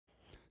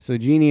So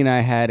Jeannie and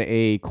I had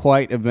a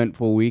quite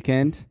eventful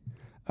weekend.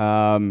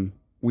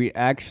 We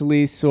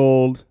actually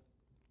sold.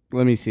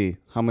 Let me see.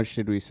 How much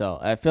did we sell?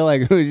 I feel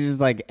like it was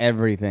just like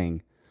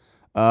everything.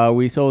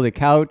 We sold a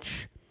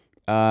couch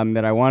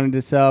that I wanted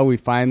to sell. We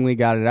finally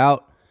got it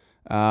out.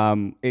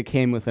 It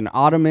came with an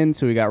ottoman,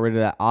 so we got rid of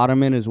that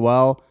ottoman as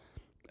well.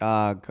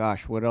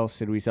 What else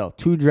did we sell?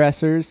 2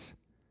 dressers,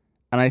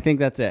 and I think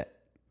that's it.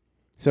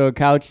 So a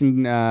couch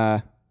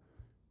and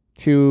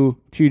two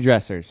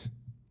dressers.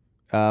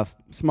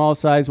 Small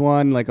size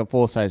one, like a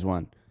full size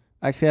one.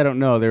 Actually, I don't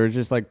know. They were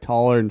just like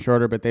taller and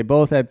shorter, but they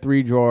both had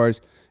 3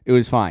 drawers. It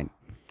was fine.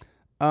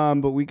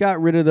 But we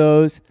got rid of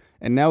those,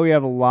 and now we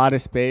have a lot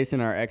of space in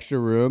our extra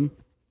room.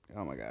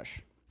 Oh my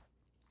gosh.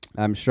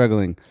 I'm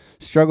struggling.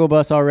 Struggle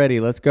bus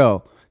already. Let's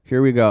go.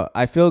 Here we go.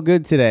 I feel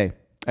good today.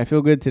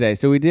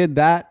 So we did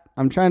that.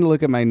 I'm trying to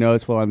look at my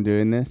notes while I'm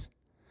doing this.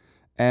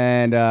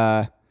 And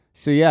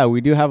so yeah, we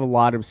do have a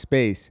lot of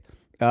space.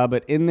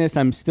 But in this,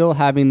 I'm still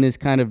having this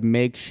kind of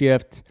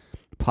makeshift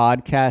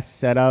podcast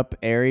setup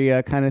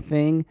area kind of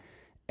thing.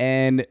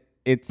 And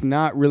it's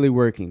not really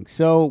working.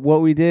 So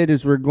what we did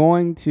is we're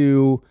going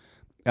to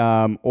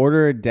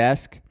order a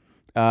desk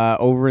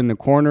over in the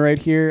corner right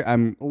here.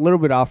 I'm a little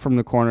bit off from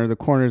the corner. The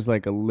corner's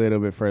like a little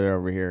bit further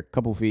over here, a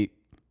couple feet.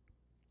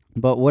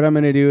 But what I'm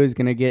going to do is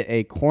going to get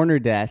a corner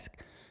desk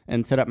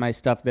and set up my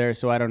stuff there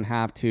so I don't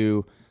have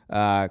to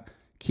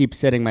keep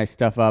setting my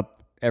stuff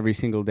up every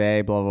single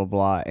day, blah, blah,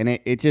 blah. And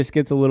it just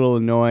gets a little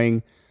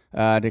annoying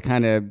to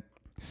kind of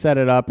set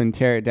it up and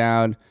tear it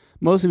down,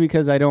 mostly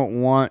because I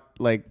don't want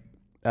like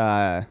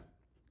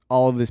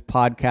all of this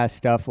podcast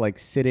stuff like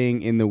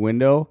sitting in the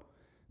window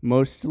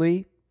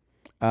mostly.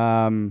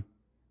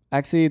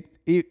 Actually,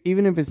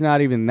 even if it's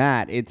not even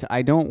that,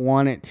 I don't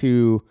want it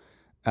to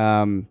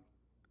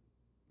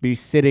be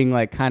sitting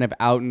like kind of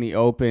out in the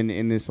open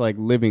in this like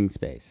living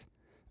space.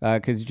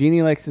 Because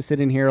Jeannie likes to sit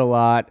in here a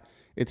lot.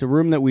 It's a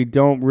room that we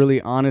don't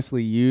really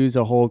honestly use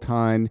a whole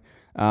ton.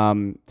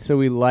 So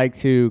we like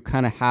to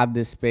kind of have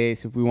this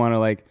space if we want to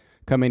like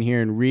come in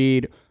here and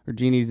read, or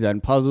Jeannie's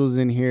done puzzles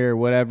in here or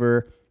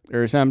whatever.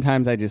 Or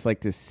sometimes I just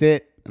like to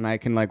sit and I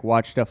can like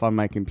watch stuff on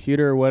my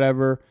computer or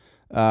whatever.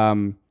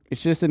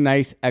 It's just a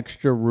nice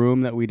extra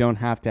room that we don't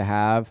have to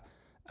have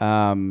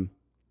a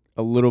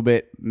little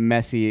bit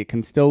messy. It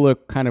can still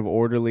look kind of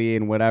orderly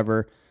and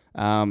whatever.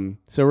 So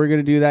we're going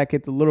to do that,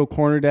 get the little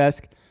corner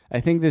desk. I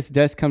think this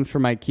desk comes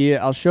from IKEA.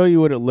 I'll show you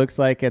what it looks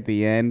like at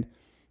the end.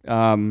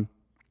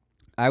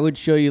 I would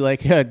show you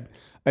like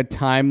a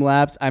time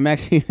lapse. I'm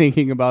actually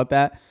thinking about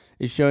that,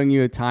 is showing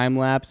you a time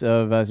lapse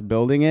of us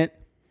building it.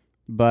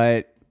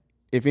 But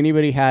if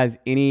anybody has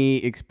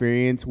any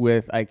experience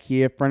with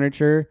IKEA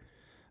furniture,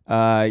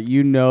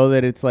 you know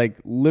that it's like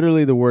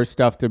literally the worst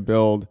stuff to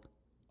build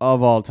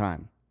of all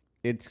time.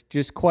 It's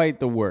just quite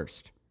the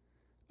worst.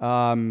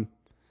 The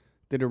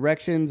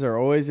directions are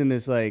always in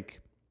this like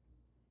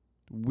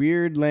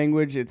weird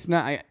language. It's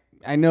not,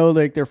 I know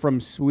like they're from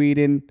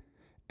Sweden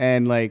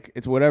and like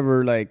it's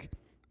whatever, like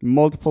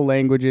multiple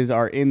languages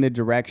are in the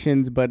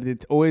directions, but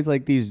it's always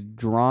like these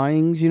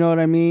drawings, you know what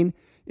I mean?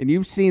 And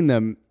you've seen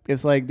them.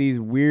 It's like these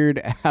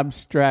weird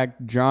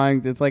abstract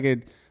drawings. It's like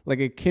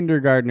a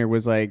kindergartner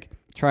was like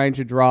trying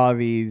to draw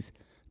these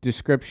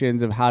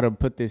descriptions of how to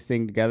put this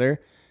thing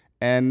together.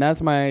 And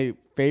that's my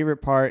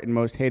favorite part and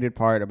most hated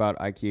part about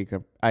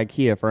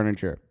IKEA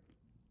furniture.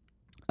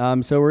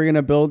 So we're going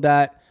to build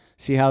that,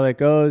 see how that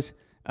goes.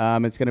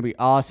 It's going to be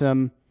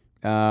awesome.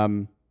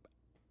 I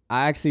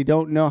actually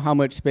don't know how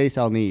much space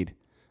I'll need.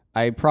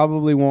 I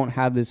probably won't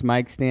have this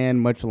mic stand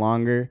much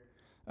longer.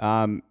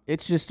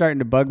 It's just starting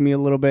to bug me a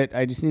little bit.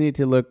 I just need it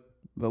to look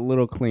a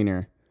little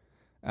cleaner.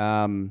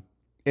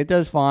 It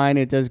does fine.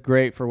 It does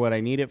great for what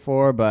I need it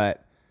for,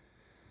 but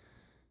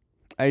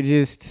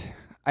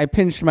I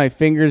pinched my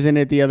fingers in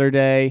it the other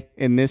day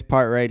in this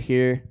part right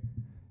here.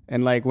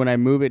 And like when I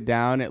move it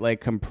down, it like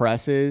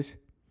compresses.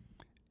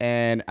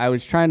 And I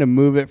was trying to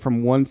move it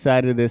from one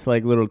side of this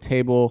like little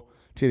table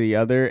to the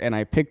other. And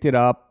I picked it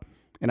up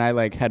and I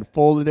like had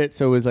folded it.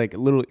 So it was like a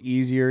little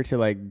easier to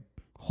like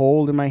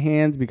hold in my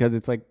hands because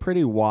it's like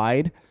pretty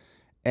wide,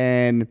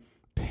 and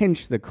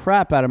pinched the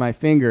crap out of my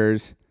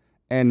fingers.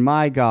 And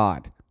my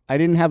God, I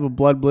didn't have a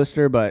blood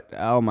blister, but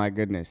oh my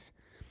goodness,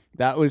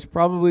 that was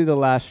probably the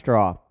last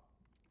straw.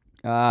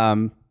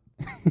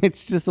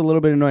 It's just a little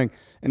bit annoying,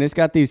 and it's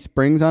got these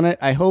springs on it.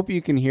 I hope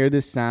you can hear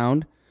this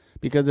sound,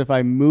 because if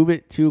I move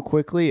it too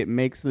quickly, it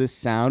makes this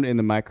sound in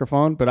the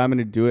microphone, but I'm going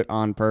to do it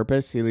on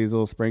purpose. See these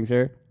little springs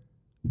here?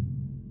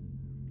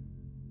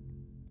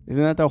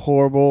 Isn't that the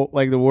horrible,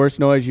 like the worst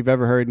noise you've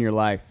ever heard in your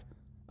life?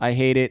 I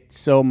hate it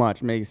so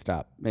much. Make it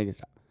stop.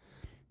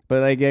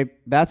 But like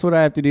that's what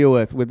I have to deal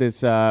with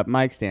this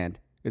mic stand.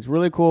 It's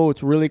really cool.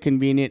 It's really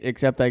convenient,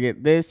 except I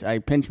get this. I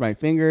pinch my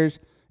fingers.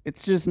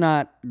 It's just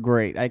not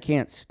great. I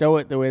can't stow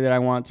it the way that I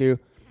want to.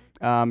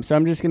 So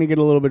I'm just going to get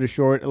a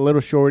little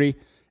shorty,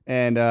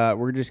 and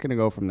we're just going to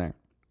go from there.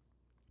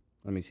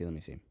 Let me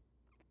see.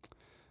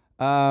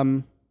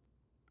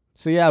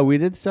 So yeah, we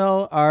did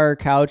sell our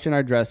couch and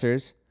our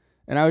dressers,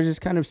 And I was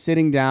just kind of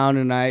sitting down,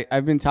 and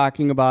I've been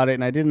talking about it,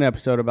 and I did an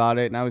episode about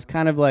it, and I was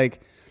kind of like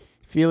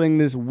feeling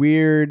this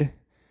weird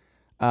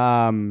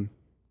lull.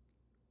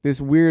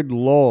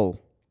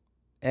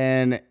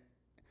 And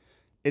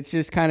it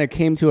just kind of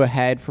came to a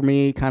head for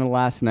me kind of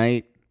last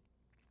night.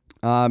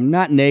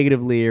 Not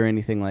negatively or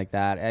anything like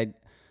that.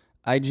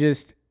 I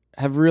just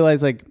have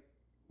realized like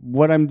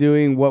what I'm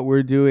doing, what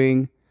we're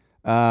doing,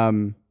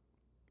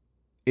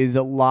 is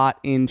a lot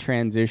in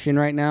transition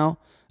right now.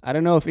 I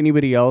don't know if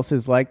anybody else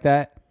is like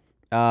that,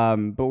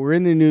 but we're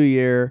in the new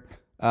year.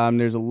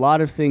 There's a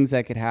lot of things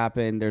that could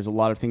happen. There's a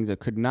lot of things that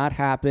could not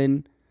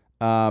happen,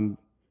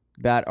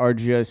 that are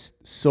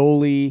just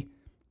solely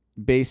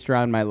based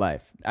around my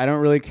life. I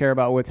don't really care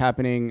about what's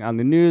happening on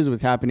the news,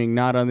 what's happening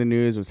not on the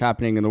news, what's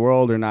happening in the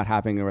world or not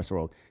happening in the rest of the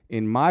world.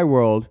 In my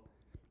world,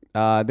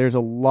 there's a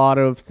lot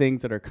of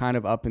things that are kind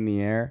of up in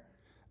the air,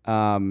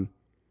 and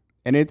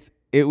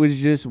it was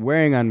just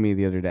wearing on me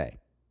the other day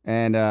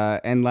and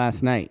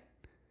last night.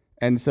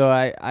 And so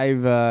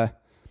I've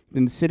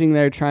been sitting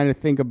there trying to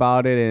think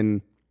about it,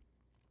 and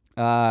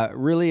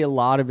really a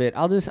lot of it.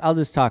 I'll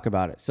just talk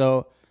about it.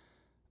 So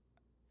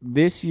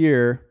this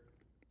year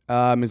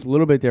is a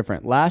little bit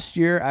different. Last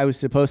year I was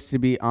supposed to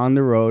be on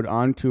the road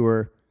on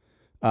tour.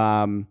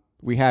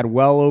 We had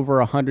well over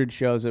 100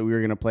 shows that we were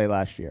going to play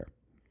last year,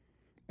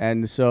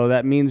 and so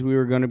that means we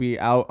were going to be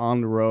out on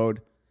the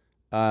road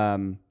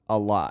a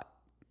lot.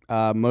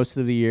 Most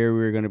of the year we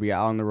were going to be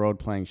out on the road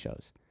playing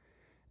shows.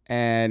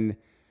 And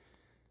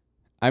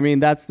I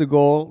mean, that's the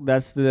goal.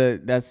 That's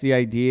the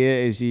idea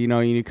is,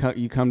 you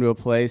come to a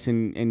place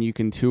and you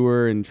can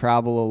tour and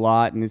travel a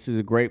lot. And this is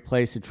a great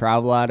place to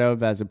travel out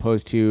of, as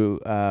opposed to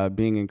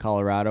being in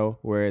Colorado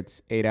where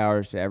it's 8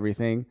 hours to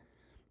everything.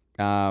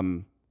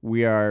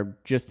 We are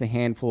just a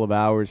handful of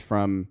hours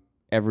from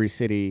every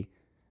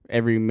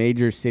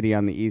major city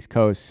on the East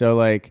Coast. So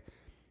like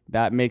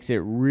that makes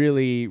it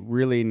really,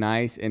 really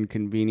nice and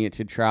convenient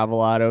to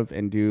travel out of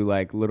and do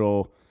like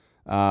little,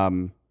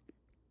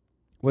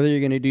 whether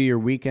you're going to do your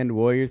weekend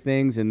warrior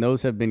things, and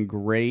those have been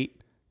great.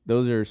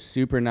 Those are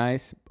super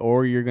nice.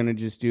 Or you're going to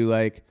just do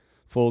like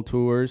full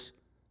tours,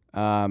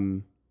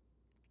 like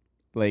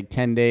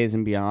 10 days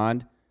and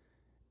beyond.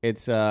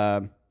 It's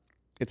one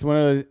of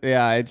those,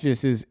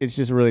 it's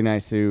just really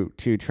nice to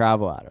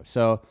travel out of.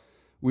 So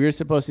we were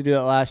supposed to do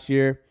that last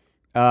year.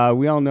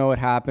 We all know what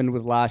happened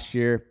with last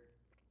year.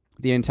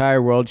 The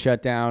entire world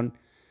shut down,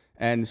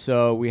 and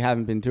so we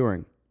haven't been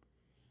touring.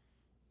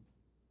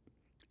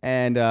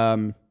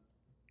 And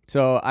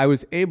so I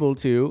was able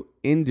to,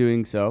 in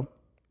doing so,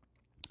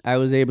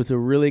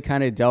 really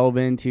kind of delve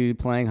into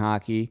playing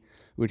hockey,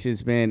 which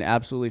has been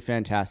absolutely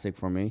fantastic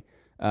for me.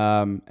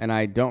 And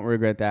I don't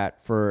regret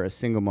that for a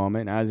single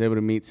moment. I was able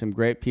to meet some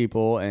great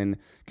people and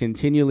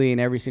continually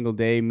and every single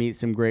day meet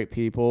some great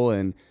people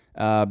and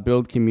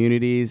build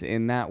communities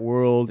in that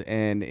world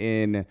and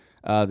in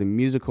the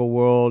musical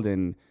world.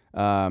 And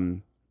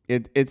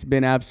it's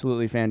been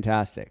absolutely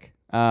fantastic.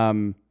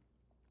 And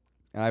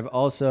I've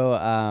also,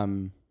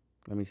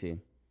 let me see.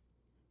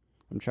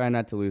 I'm trying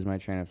not to lose my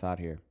train of thought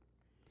here.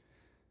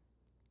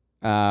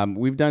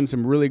 We've done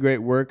some really great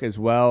work as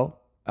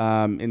well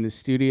in the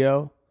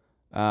studio.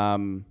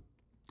 And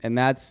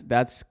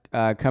that's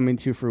coming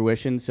to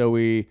fruition. So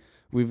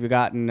we've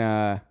gotten,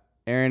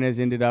 Aaron has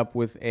ended up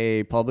with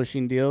a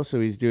publishing deal. So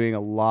he's doing a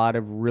lot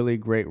of really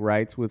great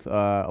writes with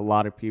a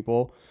lot of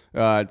people.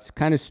 It's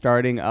kind of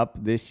starting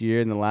up this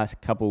year in the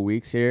last couple of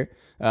weeks here.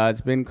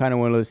 It's been kind of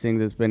one of those things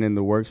that's been in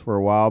the works for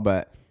a while,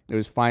 but it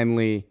was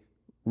finally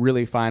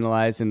really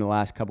finalized in the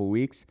last couple of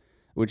weeks,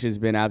 which has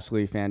been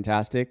absolutely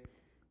fantastic.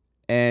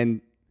 And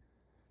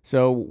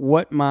so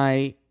what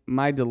my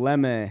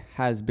dilemma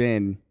has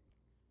been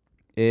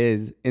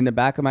is, in the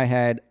back of my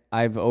head,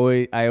 I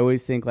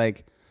always think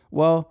like,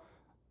 well,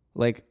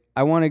 like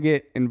I want to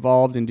get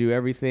involved and do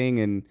everything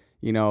and,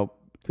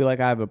 feel like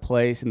I have a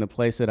place in the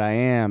place that I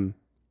am,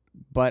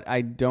 but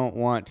I don't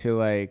want to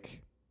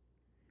like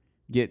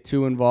get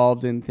too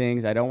involved in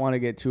things. I don't want to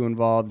get too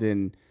involved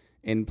in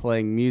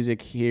playing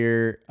music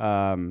here,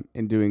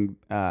 and doing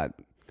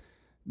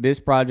this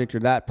project or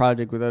that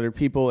project with other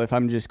people if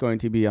I'm just going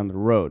to be on the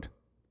road.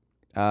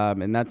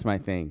 And that's my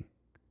thing.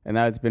 And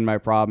that's been my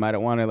problem. I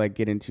don't want to like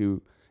get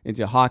into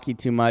hockey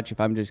too much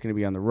if I'm just going to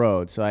be on the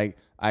road. So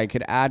I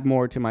could add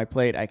more to my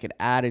plate. I could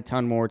add a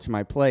ton more to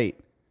my plate.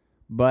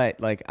 But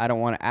like I don't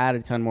want to add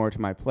a ton more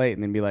to my plate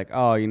and then be like,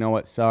 "Oh, you know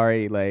what?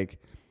 Sorry, like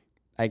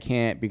I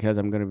can't because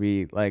I'm going to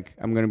be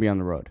on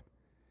the road."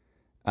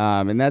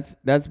 And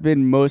that's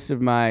been most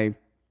of my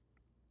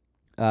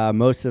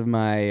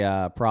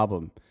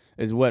problem,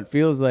 is what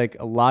feels like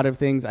a lot of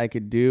things I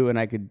could do and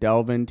I could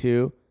delve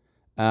into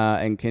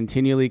and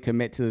continually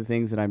commit to the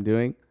things that I'm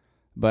doing,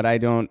 but I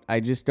don't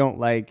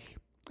like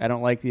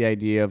the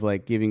idea of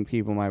like giving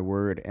people my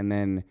word and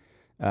then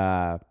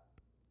kind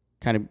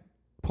of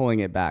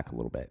pulling it back a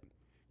little bit.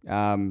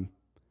 And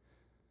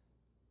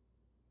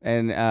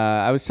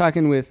I was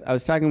talking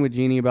with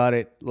Jeannie about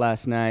it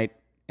last night.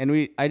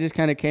 And I just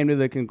kind of came to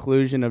the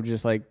conclusion of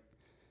just like,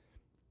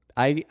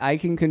 I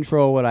can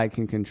control what I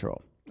can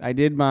control. I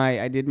did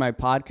my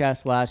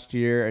podcast last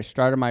year. I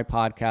started my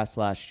podcast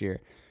last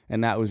year,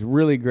 and that was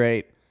really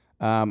great.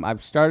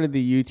 I've started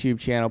the YouTube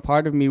channel.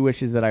 Part of me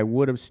wishes that I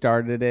would have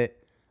started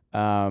it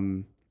a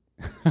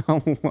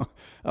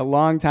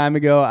long time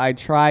ago. I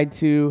tried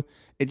to.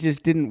 It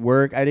just didn't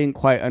work. I didn't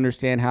quite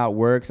understand how it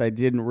works. I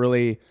didn't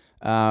really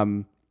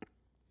have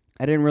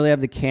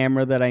the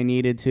camera that I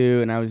needed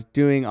to, and I was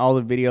doing all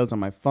the videos on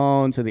my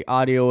phone, so the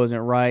audio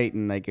wasn't right,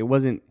 and like it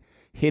wasn't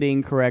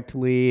hitting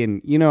correctly,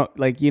 and you know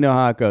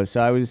how it goes.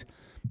 So I was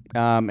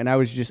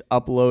just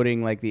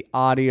uploading like the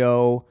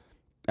audio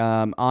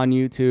on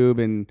YouTube,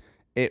 and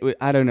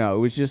I don't know, it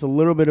was just a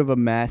little bit of a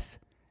mess,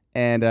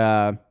 and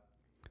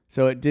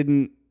so I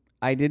didn't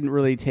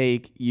really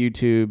take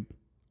YouTube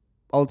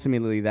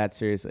ultimately that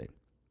seriously.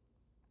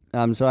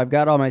 So I've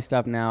got all my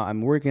stuff now.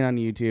 I'm working on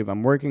YouTube.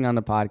 I'm working on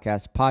the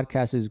podcast.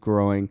 Podcast is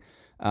growing.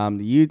 The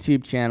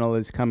YouTube channel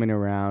is coming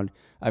around.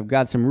 I've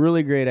got some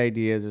really great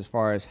ideas as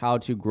far as how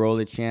to grow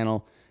the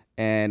channel.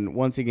 And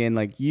once again,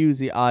 like use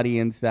the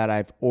audience that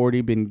I've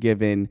already been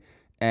given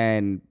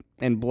and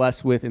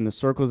blessed with in the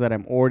circles that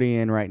I'm already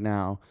in right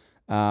now.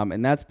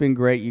 And that's been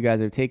great. You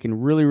guys have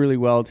taken really, really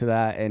well to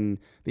that. And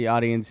the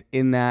audience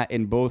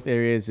in both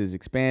areas is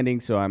expanding.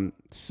 So I'm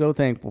so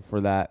thankful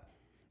for that.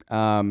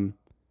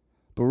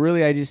 But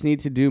really, I just need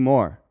to do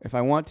more. If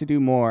I want to do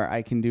more,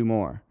 I can do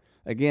more.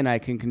 Again, I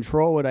can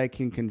control what I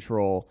can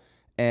control.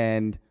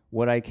 And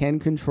what I can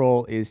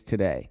control is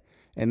today.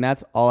 And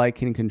that's all I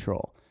can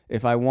control.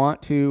 If I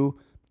want to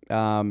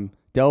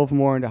delve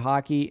more into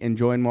hockey and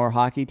join more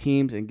hockey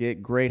teams and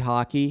get great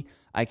hockey,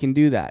 I can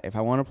do that. If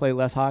I want to play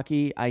less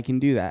hockey, I can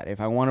do that.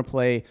 If I want to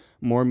play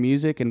more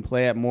music and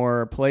play at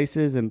more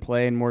places and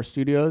play in more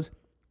studios,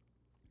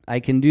 I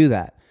can do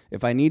that.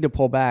 If I need to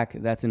pull back,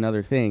 that's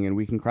another thing, and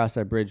we can cross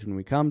that bridge when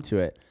we come to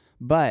it.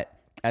 But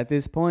at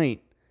this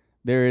point,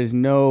 there's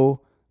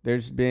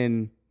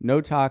been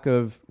no talk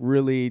of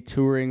really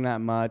touring that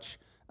much.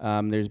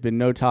 There's been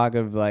no talk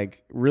of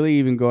like really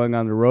even going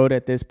on the road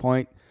at this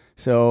point.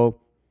 So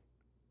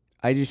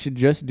I should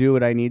just do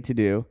what I need to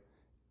do,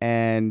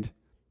 and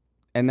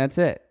that's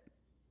it.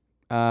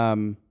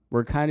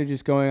 We're kind of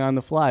just going on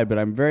the fly, but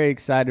I'm very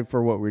excited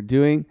for what we're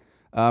doing.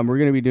 We're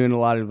going to be doing a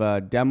lot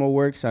of demo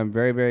work, so I'm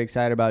very, very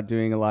excited about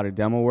doing a lot of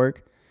demo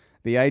work.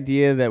 The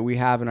idea that we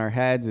have in our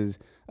heads is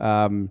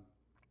Aaron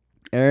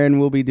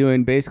will be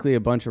doing basically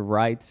a bunch of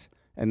writes,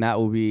 and that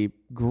will be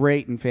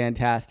great and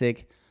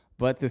fantastic.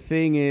 But the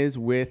thing is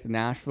with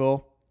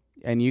Nashville,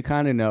 and you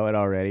kind of know it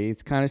already,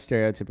 it's kind of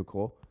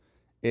stereotypical,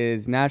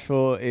 is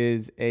Nashville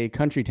is a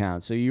country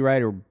town. So you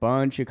write a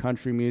bunch of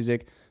country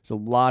music. There's a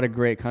lot of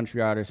great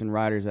country artists and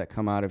writers that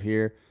come out of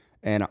here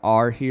and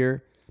are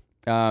here.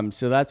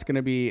 So that's going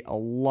to be a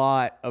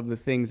lot of the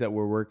things that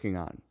we're working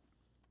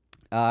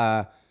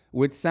on.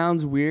 Which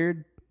sounds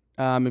weird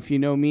if you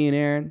know me and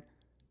Aaron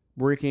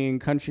working in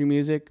country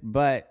music,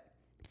 but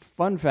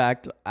fun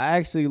fact, I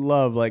actually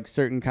love like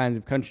certain kinds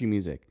of country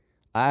music.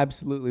 I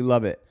absolutely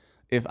love it.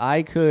 If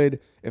I could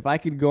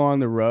go on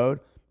the road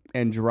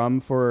and drum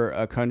for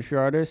a country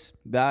artist,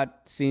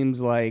 that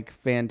seems like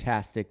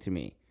fantastic to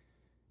me,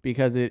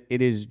 because it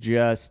is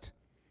just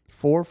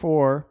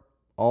 4/4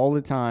 all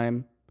the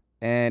time,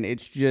 and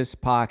it's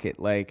just pocket.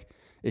 Like,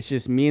 it's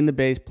just me and the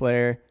bass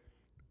player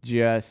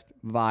just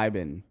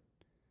vibing.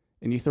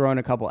 And you throw in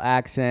a couple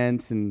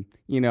accents and,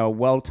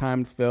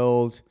 well-timed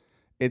fills.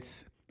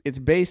 It's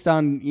based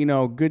on,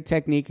 good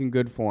technique and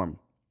good form.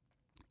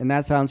 And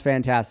that sounds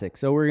fantastic.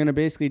 So we're going to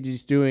basically be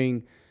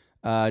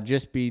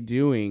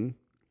doing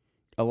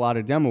a lot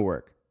of demo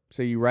work.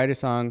 So you write a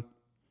song,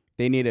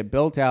 they need it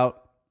built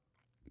out.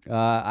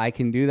 I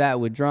can do that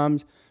with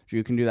drums.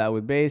 Drew can do that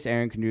with bass.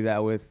 Aaron can do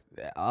that with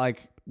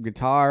like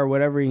guitar,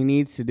 whatever he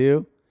needs to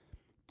do.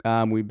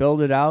 We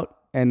build it out,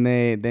 and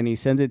then he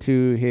sends it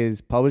to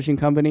his publishing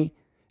company,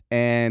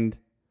 and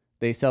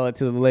they sell it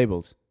to the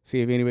labels.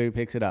 See if anybody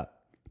picks it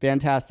up.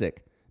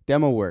 Fantastic.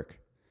 Demo work.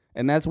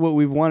 And that's what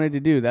we've wanted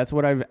to do. That's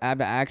what I've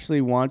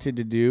actually wanted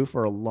to do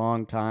for a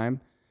long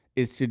time,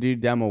 is to do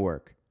demo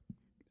work.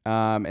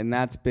 And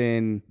that's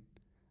been,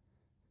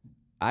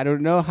 I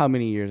don't know how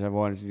many years I've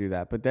wanted to do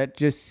that, but that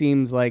just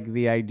seems like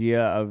the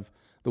idea of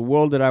the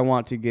world that I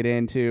want to get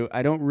into.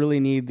 I don't really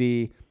need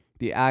the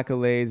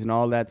accolades and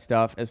all that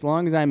stuff, as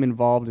long as I'm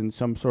involved in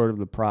some sort of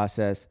the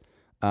process,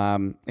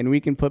 and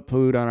we can put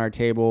food on our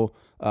table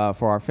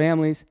for our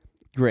families.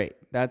 Great.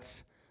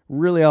 That's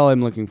really all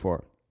I'm looking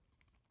for.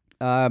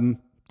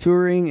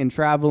 Touring and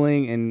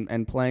traveling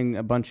and playing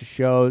a bunch of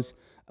shows,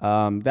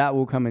 that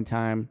will come in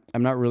time.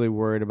 I'm not really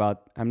worried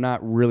about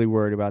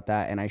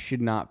that, and I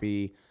should not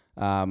be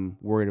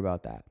worried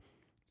about that.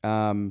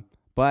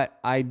 But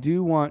I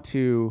do want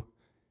to,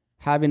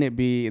 having it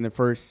be in the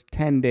first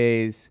 10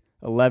 days,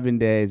 11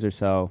 days or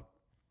so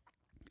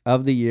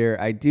of the year,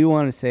 I do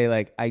want to say,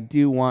 like, I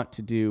do want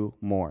to do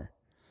more.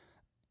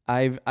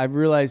 I've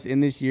realized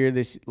in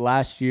this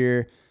last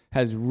year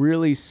has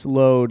really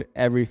slowed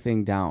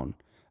everything down.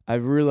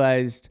 I've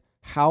realized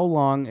how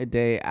long a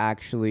day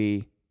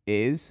actually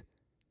is,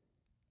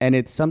 and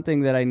it's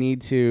something that I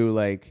need to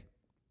like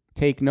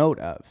take note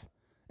of.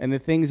 And the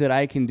things that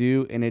I can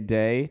do in a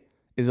day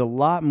is a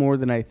lot more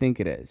than I think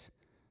it is.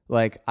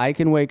 Like, I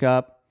can wake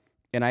up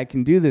and I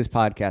can do this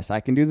podcast. I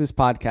can do this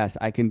podcast.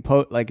 I can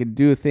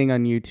do a thing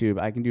on YouTube.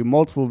 I can do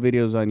multiple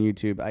videos on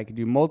YouTube. I can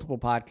do multiple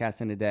podcasts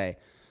in a day.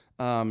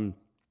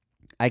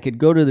 I could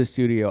go to the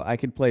studio. I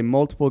could play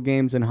multiple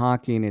games in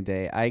hockey in a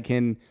day. I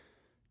can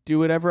do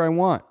whatever I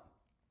want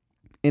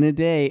in a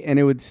day, and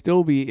it would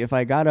still be, if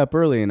I got up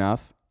early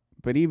enough,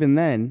 but even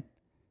then,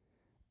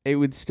 it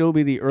would still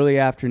be the early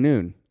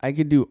afternoon. I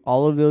could do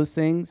all of those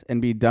things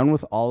and be done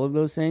with all of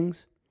those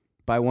things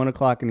by 1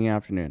 o'clock in the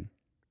afternoon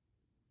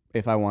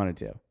if I wanted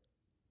to.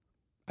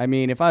 I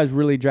mean, if I was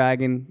really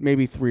dragging,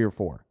 maybe 3 or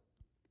 4.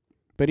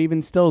 But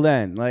even still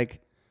then,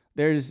 like,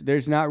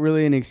 there's not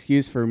really an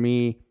excuse for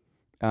me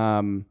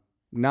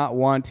not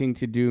wanting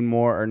to do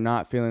more or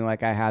not feeling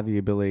like I have the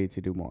ability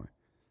to do more.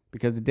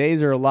 Because the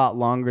days are a lot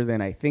longer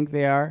than I think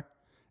they are,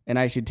 and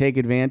I should take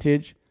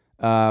advantage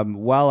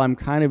while I'm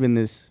kind of in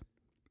this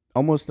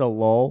almost a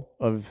lull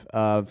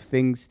of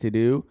things to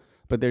do,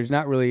 but there's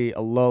not really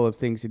a lull of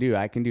things to do.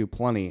 I can do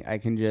plenty. I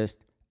can just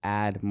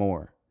add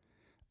more.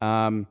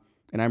 And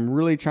I'm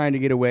really trying to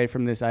get away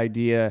from this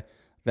idea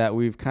that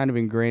we've kind of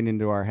ingrained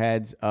into our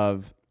heads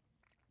of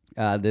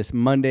this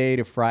Monday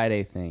to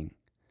Friday thing.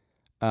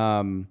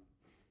 I'm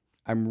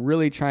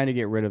really trying to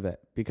get rid of it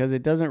because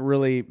it doesn't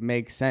really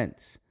make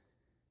sense.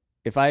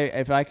 If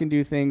I can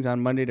do things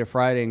on Monday to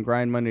Friday and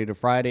grind Monday to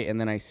Friday,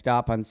 and then I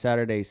stop on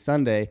Saturday,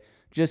 Sunday,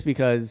 just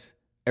because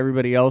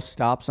everybody else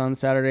stops on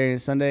Saturday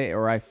and Sunday,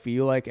 or I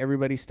feel like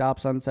everybody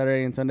stops on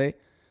Saturday and Sunday,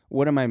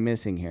 what am I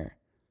missing here?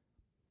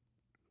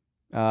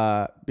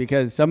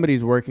 Because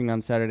somebody's working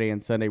on Saturday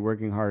and Sunday,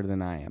 working harder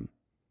than I am.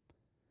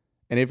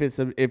 And if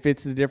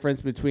it's the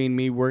difference between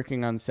me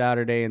working on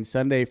Saturday and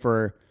Sunday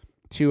for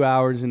 2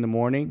 hours in the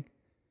morning,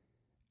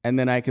 and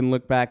then I can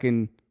look back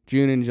in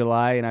June and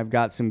July and I've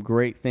got some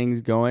great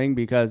things going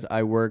because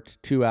I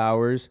worked 2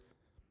 hours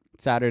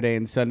Saturday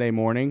and Sunday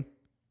morning,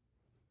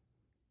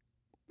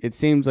 it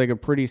seems like a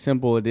pretty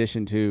simple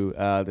addition to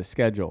the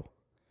schedule.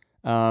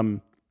 I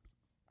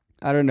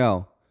don't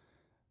know.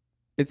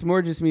 It's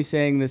more just me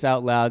saying this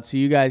out loud so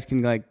you guys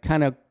can like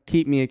kind of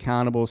keep me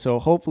accountable. So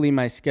hopefully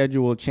my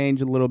schedule will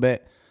change a little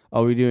bit.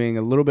 I'll be doing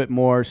a little bit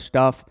more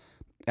stuff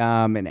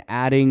and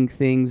adding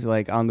things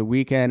like on the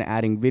weekend,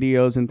 adding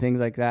videos and things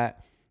like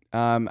that.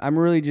 I'm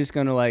really just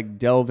going to like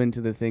delve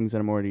into the things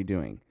that I'm already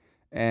doing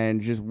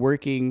and just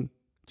working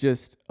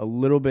just a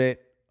little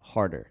bit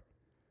harder.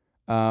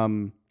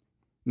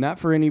 Not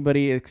for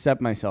anybody except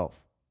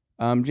myself.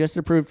 Just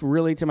to prove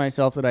really to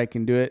myself that I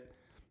can do it,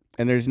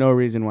 and there's no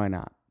reason why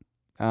not.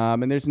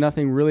 And there's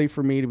nothing really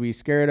for me to be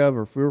scared of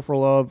or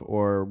fearful of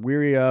or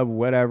weary of,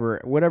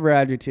 whatever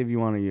adjective you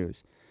want to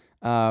use.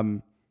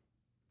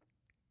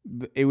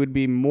 It would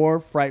be more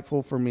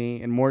frightful for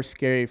me and more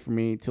scary for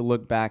me to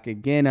look back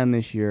again on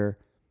this year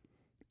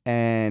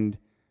and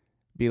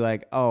be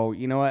like, oh,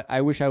 you know what?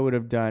 I wish I would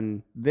have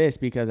done this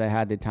because I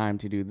had the time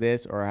to do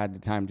this, or I had the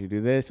time to do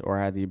this, or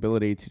I had the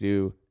ability to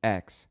do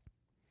X.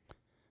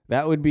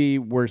 That would be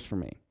worse for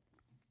me.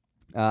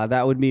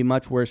 That would be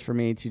much worse for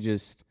me to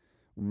just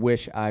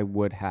wish I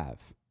would have, ...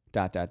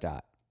 So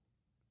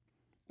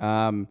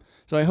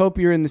I hope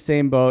you're in the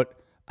same boat.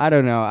 I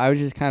don't know. I was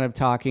just kind of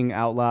talking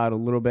out loud a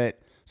little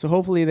bit. So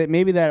hopefully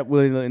maybe that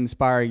will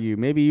inspire you.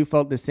 Maybe you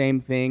felt the same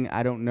thing.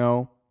 I don't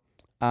know.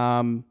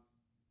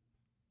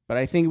 But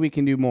I think we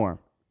can do more.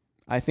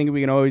 I think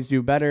we can always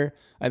do better.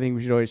 I think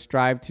we should always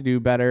strive to do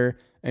better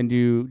and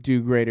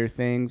do greater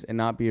things and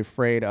not be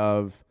afraid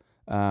of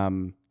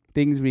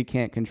things we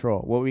can't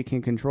control. What we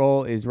can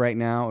control is right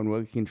now, and what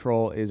we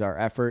control is our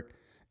effort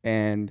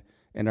and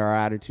our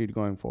attitude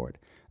going forward.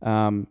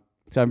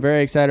 So I'm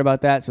very excited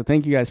about that. So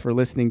thank you guys for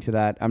listening to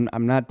that.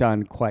 I'm not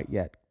done quite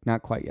yet.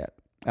 Not quite yet.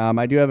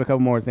 I do have a couple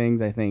more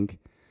things, I think.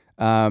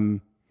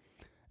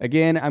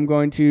 Again, I'm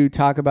going to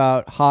talk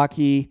about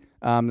hockey.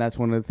 That's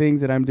one of the things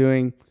that I'm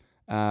doing.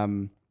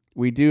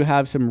 We do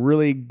have some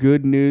really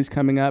good news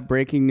coming up,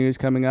 breaking news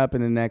coming up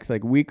in the next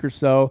week or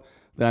so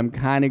that I'm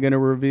kind of going to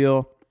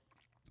reveal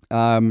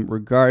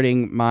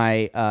regarding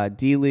my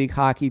D-League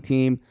hockey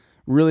team.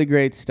 Really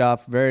great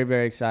stuff. Very,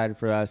 very excited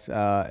for us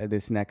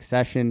this next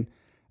session.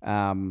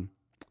 I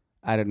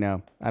don't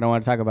know. I don't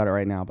want to talk about it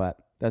right now, but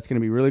that's going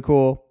to be really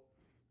cool.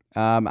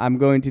 I'm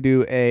going to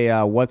do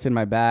a What's in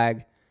My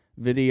Bag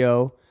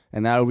video,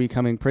 and that will be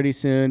coming pretty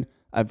soon.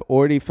 I've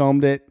already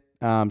filmed it,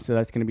 so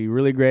that's going to be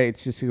really great.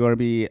 It's just going to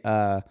be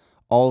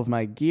all of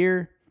my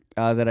gear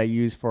that I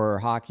use for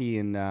hockey,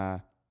 and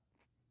I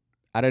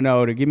don't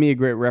know, to give me a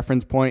great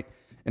reference point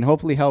and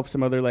hopefully help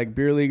some other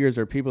beer leaguers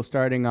or people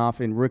starting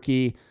off in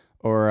rookie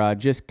or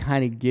just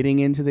kind of getting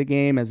into the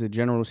game as a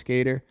general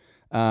skater.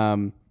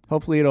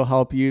 Hopefully it'll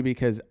help you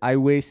because I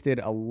wasted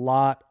a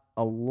lot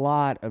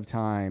of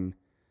time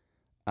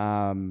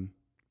trying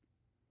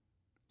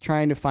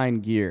to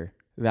find gear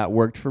that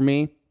worked for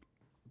me.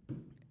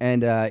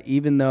 And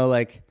even though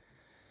I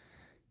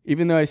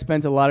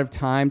spent a lot of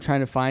time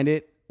trying to find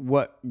it,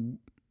 what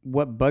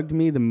bugged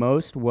me the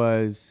most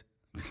was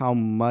how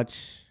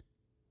much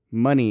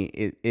money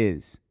it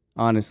is.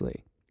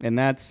 honestly. And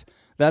that's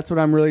what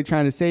I'm really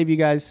trying to save you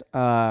guys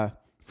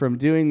from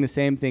doing the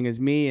same thing as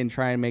me and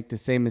trying to make the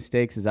same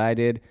mistakes as I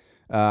did.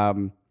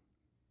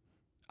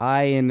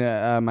 I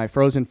and my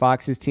Frozen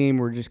Foxes team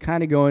were just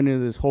kind of going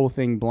into this whole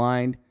thing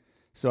blind.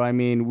 So I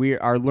mean,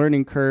 our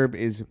learning curve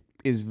is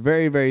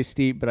very, very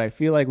steep, but I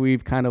feel like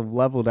we've kind of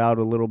leveled out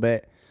a little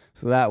bit.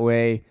 So that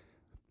way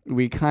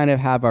we kind of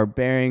have our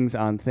bearings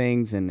on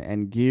things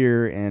and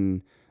gear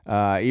and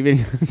even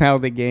how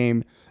the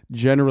game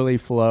generally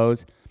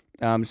flows.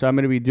 So I'm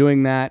going to be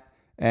doing that,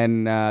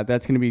 and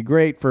that's going to be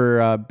great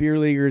for beer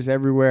leaguers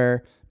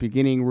everywhere,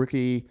 beginning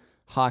rookie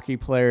hockey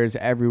players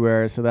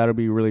everywhere. So that'll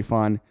be really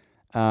fun.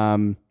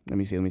 Let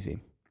me see.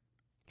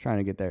 Trying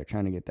to get there.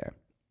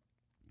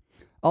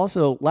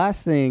 Also,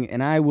 last thing,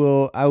 and I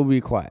will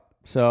be quiet.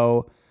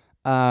 So,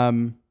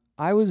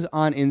 I was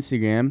on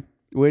Instagram,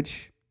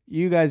 which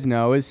you guys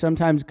know is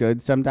sometimes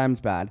good, sometimes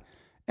bad,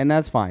 and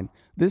that's fine.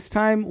 This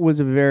time was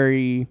a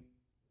very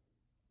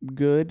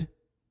good,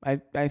 I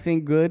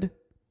think good,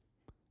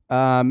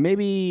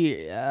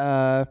 maybe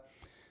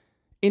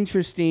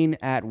interesting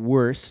at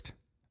worst,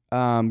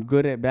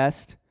 good at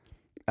best.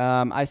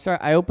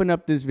 I opened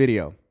up this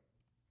video,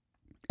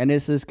 and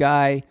it's this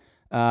guy,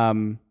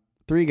 3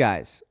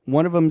 guys.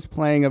 One of them's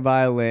playing a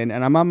violin,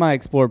 and I'm on my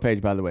Explore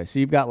page, by the way. So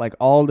you've got like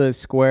all the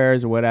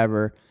squares or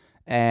whatever,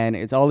 and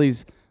it's all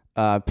these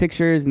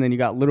pictures, and then you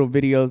got little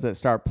videos that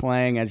start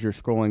playing as you're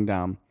scrolling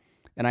down.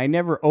 And I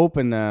never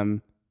open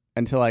them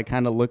until I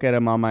kind of look at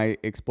them on my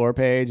Explore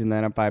page, and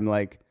then if I'm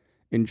like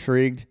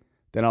intrigued,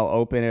 then I'll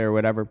open it or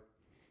whatever.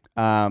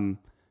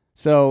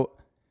 So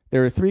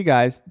there were 3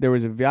 guys. There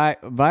was a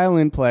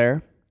violin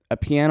player, a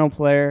piano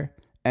player,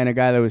 and a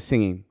guy that was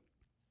singing.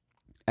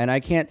 And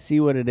I can't see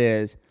what it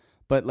is,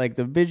 but like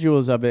the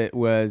visuals of it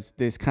was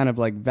this kind of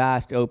like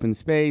vast open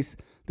space.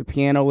 The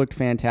piano looked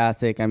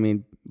fantastic. I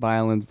mean,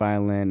 violin's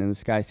violin, and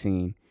this guy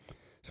singing.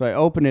 So I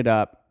open it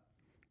up,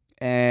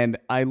 and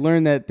I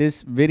learned that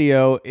this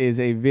video is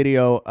a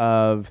video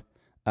of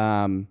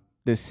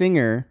the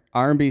singer,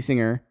 R&B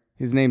singer.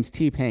 His name's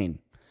T-Pain.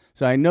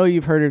 So I know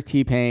you've heard of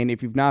T-Pain.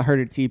 If you've not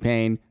heard of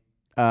T-Pain,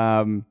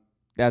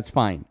 that's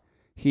fine.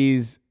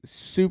 He's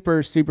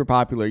super, super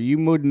popular. You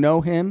would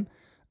know him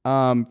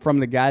from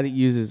the guy that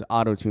uses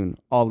autotune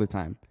all the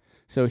time.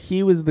 So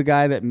he was the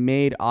guy that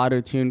made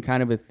autotune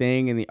kind of a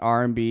thing in the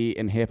R&B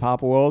and hip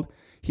hop world.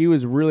 He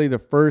was really the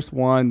first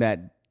one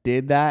that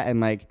did that,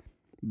 and like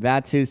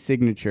that's his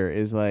signature,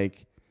 is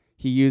like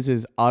he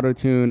uses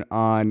autotune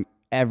on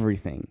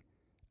everything.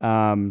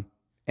 And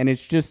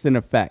it's just an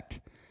effect.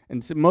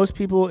 And so most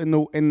people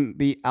in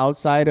the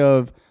outside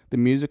of the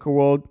musical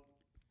world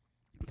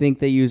think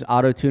they use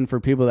autotune for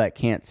people that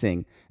can't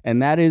sing.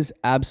 And that is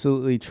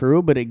absolutely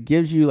true, but it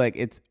gives you like,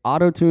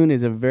 autotune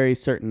is a very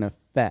certain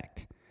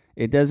effect.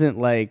 It doesn't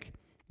like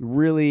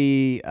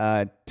really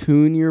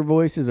tune your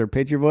voices or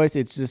pitch your voice.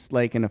 It's just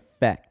like an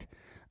effect.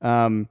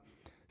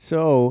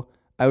 So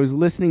I was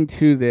listening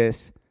to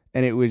this,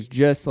 and it was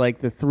just like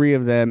the 3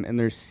 of them, and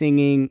they're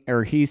singing,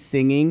 or he's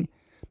singing,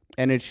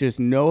 and it's just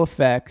no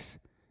effects,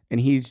 and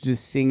he's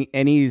just singing,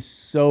 and he's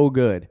so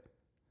good.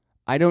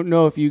 I don't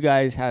know if you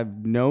guys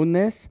have known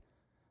this.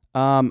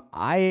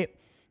 I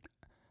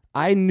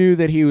knew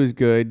that he was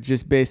good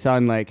just based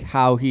on like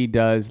how he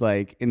does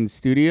like in the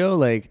studio.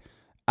 Like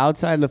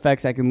outside of the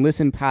effects, I can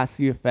listen past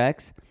the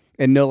effects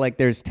and know like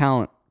there's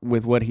talent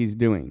with what he's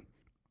doing.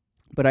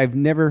 But I've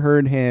never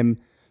heard him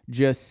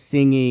just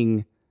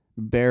singing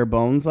bare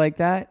bones like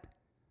that,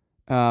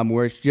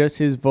 where it's just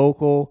his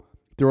vocal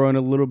throwing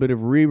a little bit of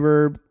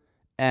reverb,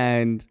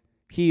 and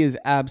he is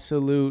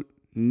absolute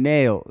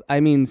nail. I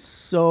mean,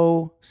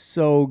 so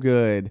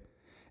good.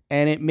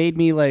 And it made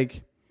me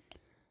like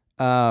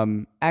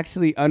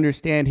actually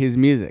understand his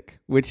music,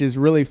 which is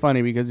really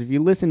funny, because if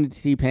you listen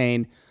to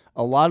T-Pain,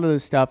 a lot of the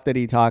stuff that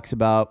he talks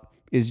about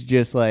is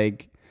just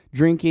like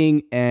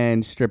drinking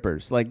and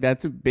strippers. Like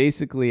that's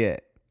basically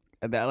it.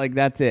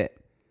 That's it.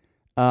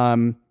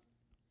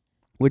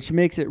 Which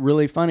makes it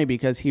really funny,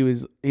 because he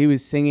was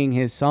singing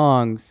his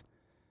songs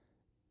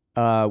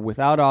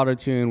without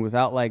autotune,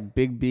 without like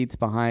big beats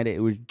behind it.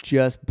 It was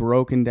just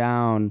broken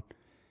down,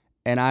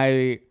 and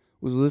I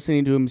was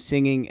listening to him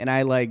singing, and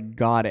I like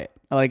got it.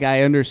 Like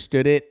I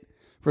understood it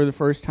for the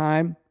first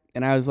time,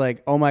 and I was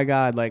like, oh my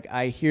God, like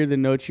I hear the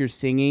notes you're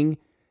singing,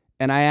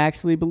 and I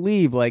actually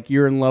believe like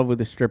you're in love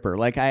with a stripper.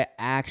 Like I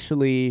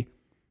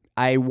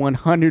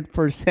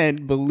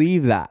 100%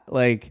 believe that.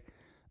 Like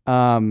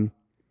an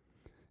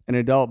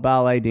adult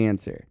ballet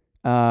dancer.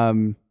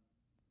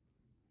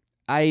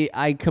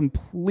 I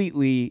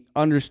completely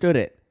understood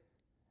it.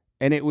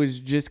 And it was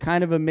just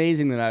kind of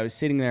amazing that I was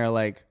sitting there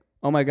like,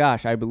 oh my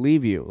gosh, I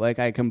believe you. Like,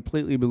 I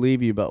completely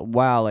believe you, but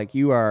wow, like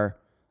you are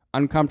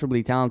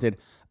uncomfortably talented.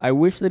 I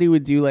wish that he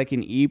would do like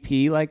an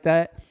EP like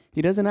that.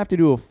 He doesn't have to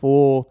do a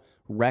full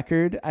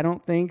record, I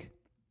don't think.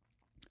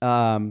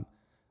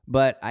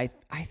 But I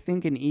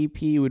think an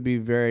EP would be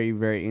very,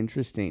 very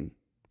interesting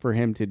for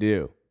him to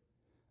do.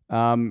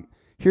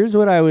 Here's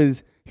what I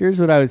was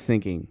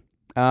thinking.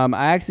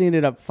 I actually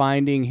ended up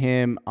finding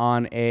him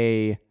on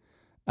a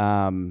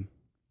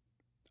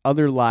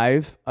Another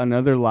live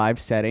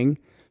setting.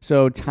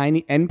 So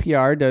Tiny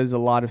NPR does a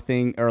lot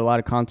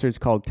of concerts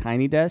called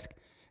Tiny Desk,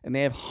 and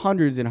they have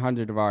hundreds and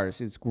hundreds of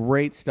artists. It's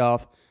great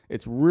stuff.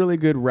 It's really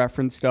good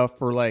reference stuff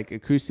for like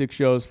acoustic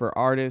shows for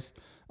artists,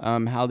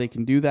 how they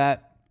can do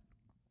that,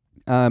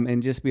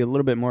 and just be a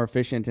little bit more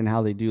efficient in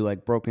how they do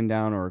like broken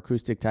down or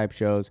acoustic type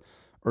shows,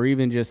 or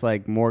even just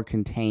like more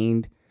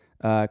contained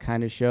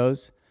kind of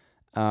shows.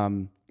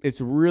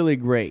 It's really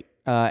great.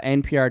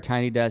 NPR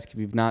Tiny Desk, if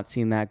you've not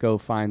seen that, go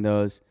find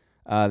those.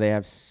 They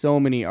have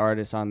so many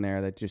artists on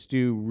there that just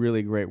do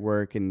really great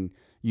work and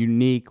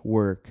unique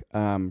work.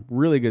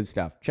 Really good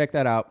stuff. Check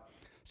that out.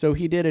 So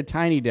he did a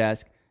Tiny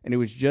Desk, and it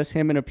was just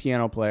him and a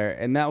piano player,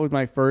 and that was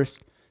my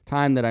first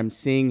time that I'm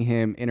seeing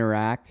him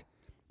interact.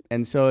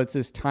 And so it's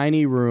this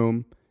tiny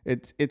room.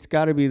 It's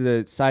got to be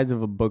the size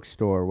of a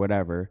bookstore,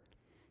 whatever.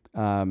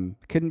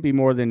 Couldn't be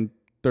more than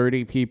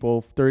 30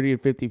 to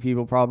 50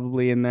 people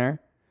probably in there.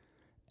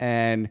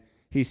 And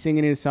he's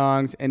singing his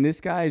songs, and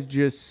this guy is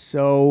just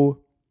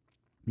so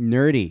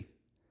nerdy.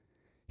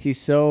 He's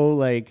so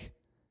like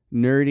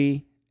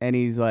nerdy, and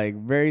he's like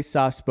very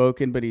soft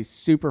spoken, but he's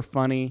super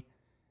funny.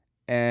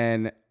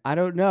 And I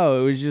don't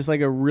know, it was just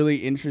like a really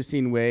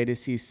interesting way to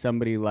see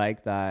somebody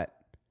like that.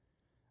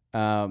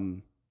 I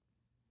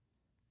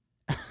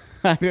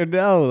don't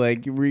know,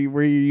 like where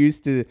you're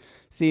used to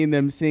seeing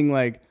them sing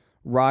like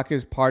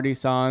raucous party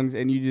songs,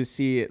 and you just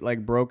see it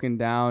like broken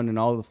down and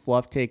all the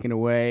fluff taken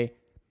away,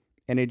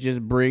 and it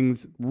just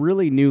brings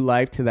really new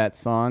life to that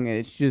song, and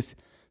it's just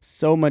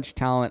so much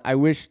talent. I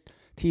wish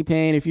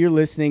T-Pain, if you're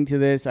listening to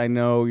this, I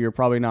know you're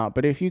probably not,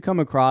 but if you come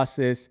across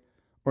this,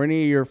 or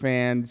any of your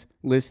fans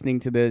listening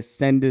to this,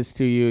 send this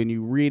to you and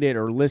you read it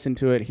or listen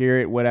to it, hear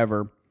it,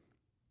 whatever.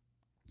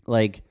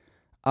 Like,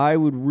 I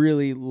would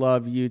really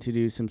love you to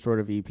do some sort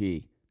of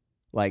EP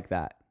like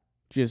that.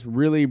 Just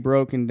really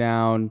broken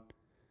down,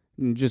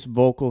 just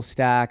vocal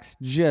stacks,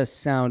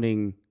 just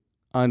sounding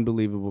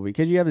unbelievable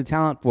because you have the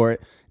talent for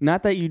it.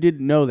 Not that you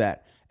didn't know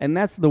that. And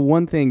that's the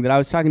one thing that I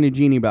was talking to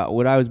Jeannie about,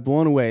 what I was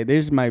blown away.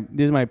 This is my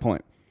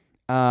point.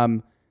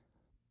 My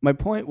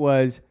point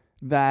was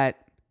that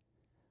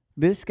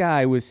this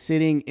guy was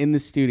sitting in the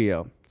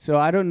studio. So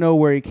I don't know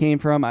where he came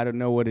from. I don't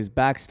know what his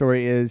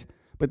backstory is.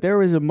 But there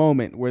was a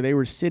moment where they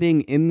were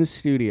sitting in the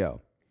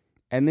studio,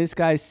 and this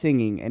guy's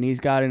singing, and he's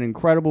got an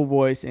incredible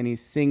voice, and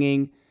he's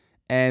singing,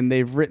 and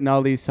they've written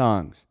all these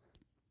songs.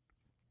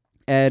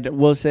 And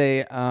we'll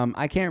say,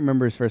 I can't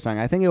remember his first song.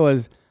 I think it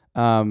was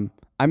I'm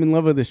in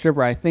Love with a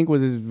Stripper, I think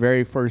was his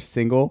very first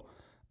single.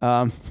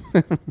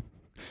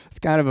 It's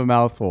kind of a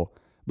mouthful.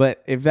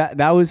 But if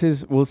that was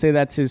his, we'll say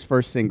that's his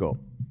first single.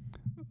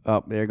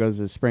 Oh, there goes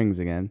the springs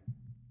again.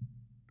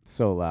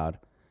 So loud.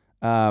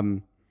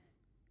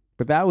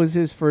 But that was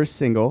his first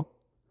single.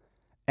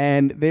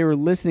 And they were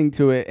listening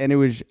to it, and it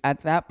was,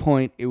 at that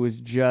point, it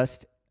was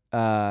just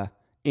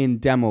in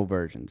demo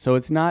version. So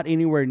it's not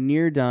anywhere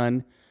near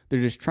done. They're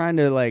just trying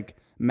to like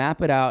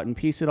map it out and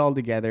piece it all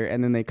together,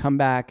 and then they come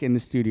back in the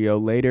studio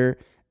later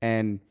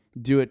and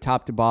do it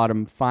top to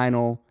bottom,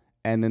 final,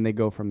 and then they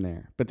go from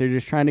there. But they're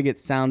just trying to get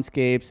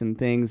soundscapes and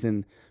things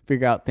and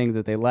figure out things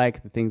that they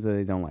like, the things that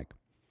they don't like.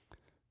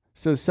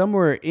 So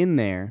somewhere in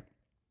there,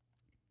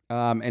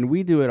 and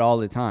we do it all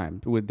the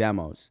time with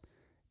demos,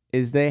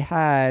 is they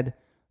had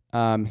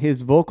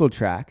his vocal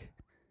track,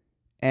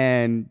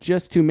 and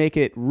just to make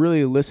it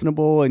really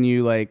listenable and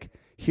you like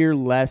hear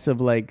less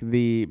of like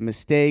the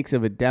mistakes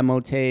of a demo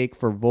take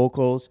for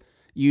vocals,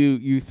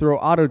 you throw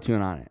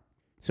auto-tune on it.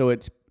 So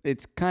it's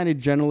kind of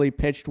generally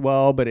pitched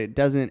well, but it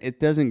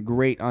doesn't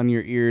grate on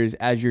your ears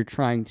as you're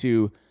trying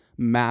to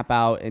map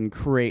out and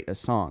create a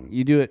song.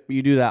 You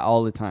do that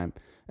all the time.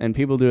 And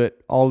people do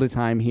it all the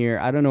time here.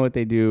 I don't know what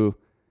they do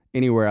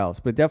anywhere else,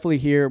 but definitely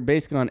here,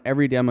 basically on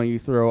every demo, you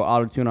throw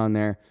auto-tune on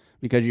there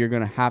because you're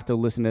going to have to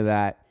listen to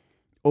that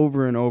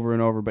over and over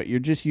and over, but you're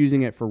just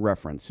using it for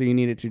reference. So you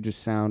need it to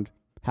just sound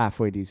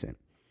halfway decent.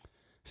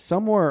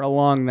 Somewhere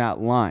along that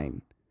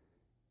line,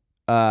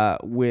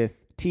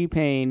 with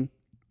T-Pain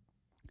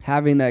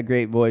having that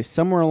great voice,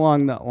 somewhere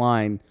along that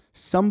line,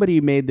 somebody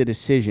made the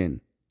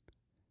decision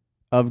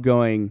of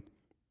going,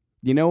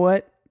 you know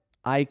what?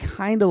 I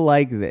kind of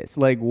like this.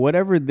 Like,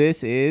 whatever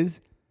this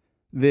is,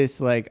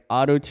 this like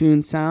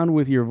auto-tune sound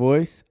with your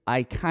voice,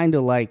 I kind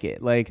of like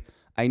it. Like,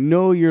 I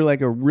know you're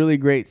like a really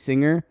great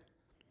singer,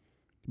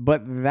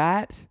 but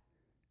that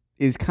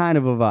is kind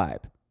of a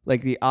vibe.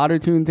 Like, the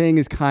auto-tune thing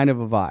is kind of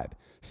a vibe.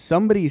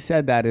 Somebody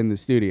said that in the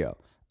studio.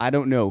 I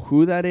don't know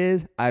who that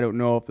is. I don't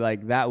know if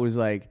like that was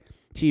like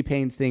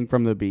T-Pain's thing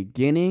from the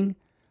beginning,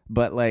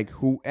 but like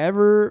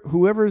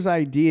whoever's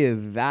idea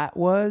that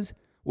was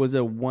a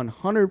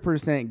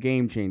 100%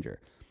 game changer,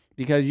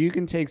 because you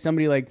can take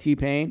somebody like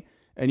T-Pain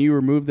and you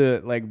remove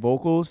the like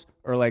vocals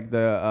or like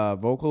the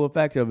vocal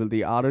effect of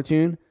the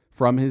auto-tune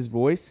from his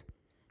voice,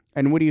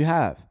 and what do you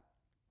have?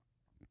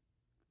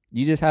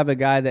 You just have a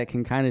guy that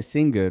can kind of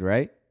sing good,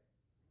 right?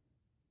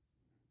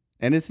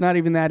 And it's not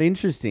even that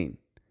interesting.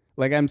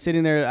 Like, I'm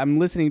sitting there, I'm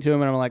listening to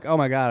him, and I'm like, oh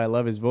my God, I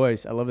love his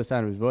voice. I love the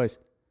sound of his voice.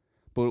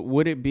 But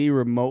would it be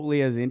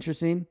remotely as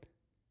interesting?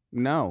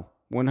 No,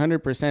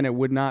 100% it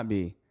would not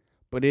be.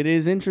 But it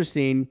is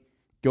interesting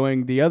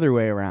going the other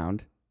way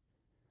around.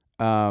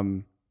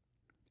 And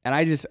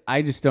I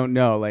just don't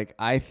know. Like,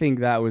 I think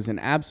that was an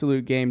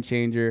absolute game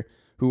changer.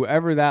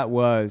 Whoever that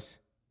was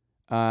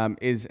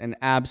is an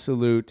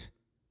absolute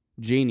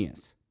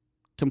genius.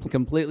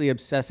 Completely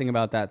obsessing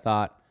about that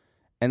thought.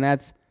 And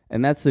that's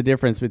the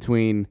difference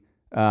between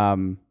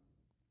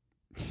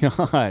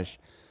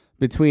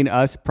between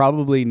us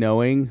probably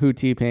knowing who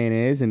T-Pain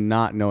is and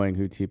not knowing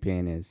who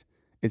T-Pain is.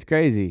 It's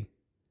crazy.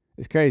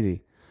 It's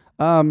crazy.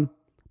 But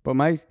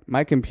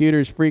my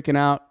computer's freaking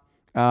out.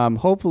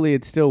 Hopefully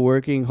it's still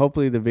working.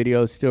 Hopefully the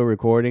video is still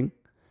recording.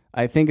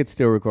 I think it's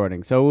still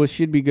recording, so it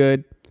should be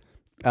good.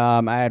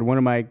 I had one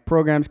of my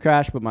programs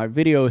crash, but my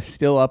video is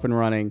still up and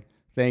running.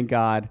 Thank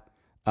God.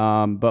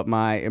 But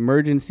my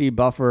emergency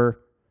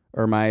buffer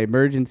or my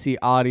emergency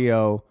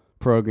audio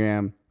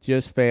program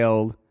just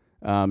failed.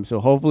 So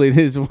hopefully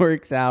this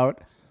works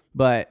out.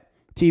 But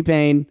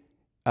T-Pain,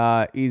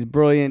 he's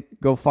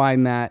brilliant. Go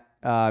find that.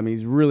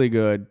 He's really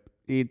good.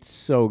 It's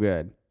so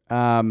good.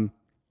 Let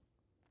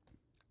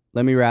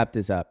me wrap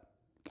this up.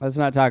 Let's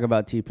not talk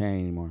about T-Pain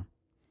anymore.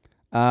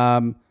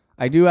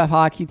 I do have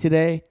hockey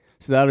today,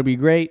 so that'll be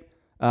great.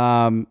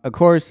 Of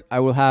course, I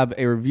will have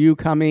a review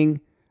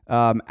coming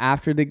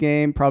after the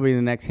game, probably in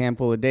the next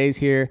handful of days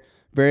here.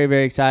 Very,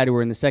 very excited.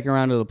 We're in the second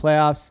round of the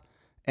playoffs,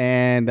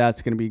 and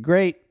that's going to be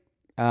great.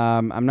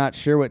 I'm not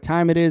sure what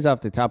time it is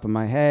off the top of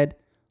my head.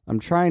 I'm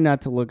trying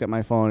not to look at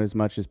my phone as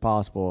much as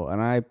possible,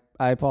 and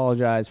I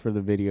apologize for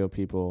the video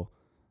people,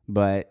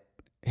 but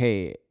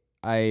hey,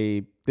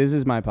 this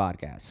is my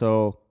podcast,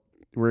 so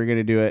we're going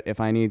to do it. If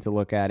I need to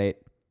look at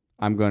it,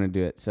 I'm going to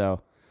do it.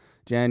 So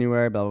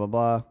January, blah, blah,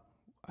 blah.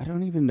 I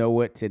don't even know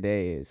what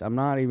today is. I'm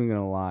not even going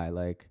to lie.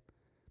 Like,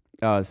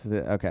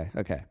 okay.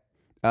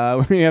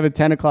 We have a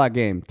 10 o'clock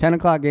game. 10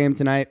 o'clock game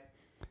tonight,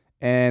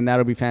 and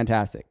that'll be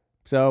fantastic.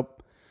 So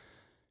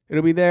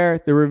it'll be there.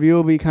 The review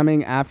will be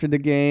coming after the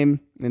game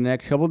in the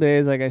next couple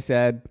days, like I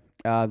said.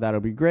 That'll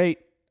be great.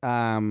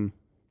 But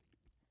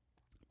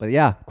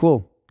yeah,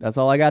 cool. That's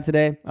all I got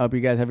today. I hope you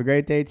guys have a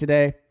great day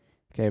today.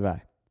 Okay,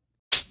 bye.